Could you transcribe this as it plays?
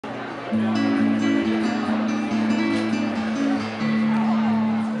Wash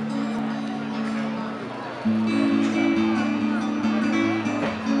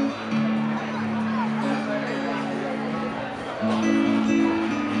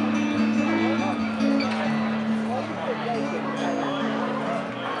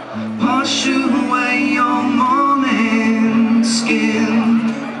away your morning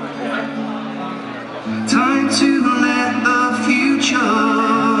skin. Time to let the future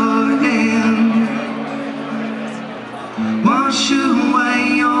in. Wash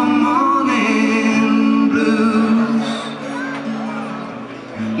away your morning blues.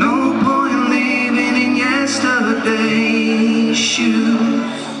 No point living in yesterday's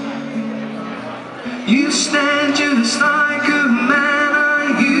shoes. You stand just like a man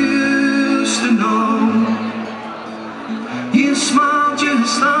I used to know. You smile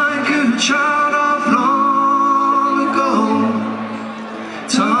just like a child of long ago.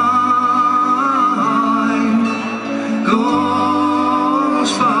 Time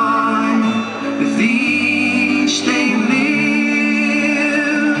goes by with each day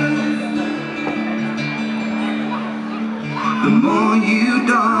live. The more you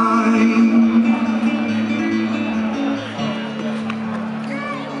die.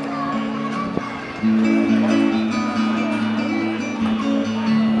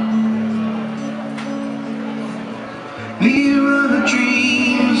 Mirror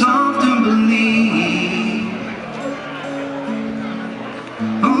dreams often believe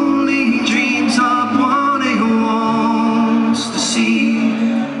only dreams of what it wants to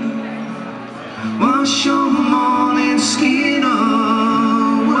see. Wash your morning skin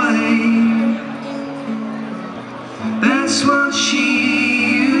away. That's what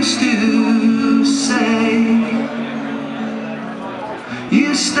she used to say.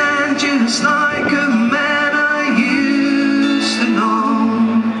 You stand just like a man I used to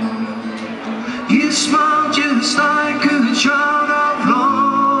know. You smile just like a child of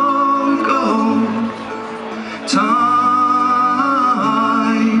long ago. Time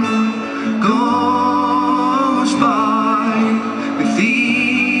goes by with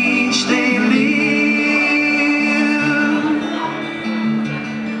each day live.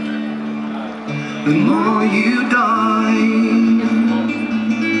 The more you die.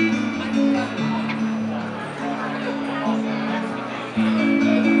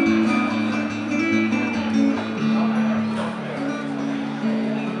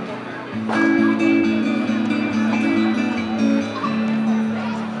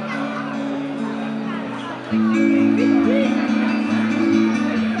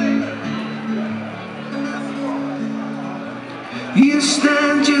 You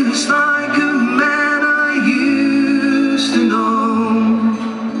stand just like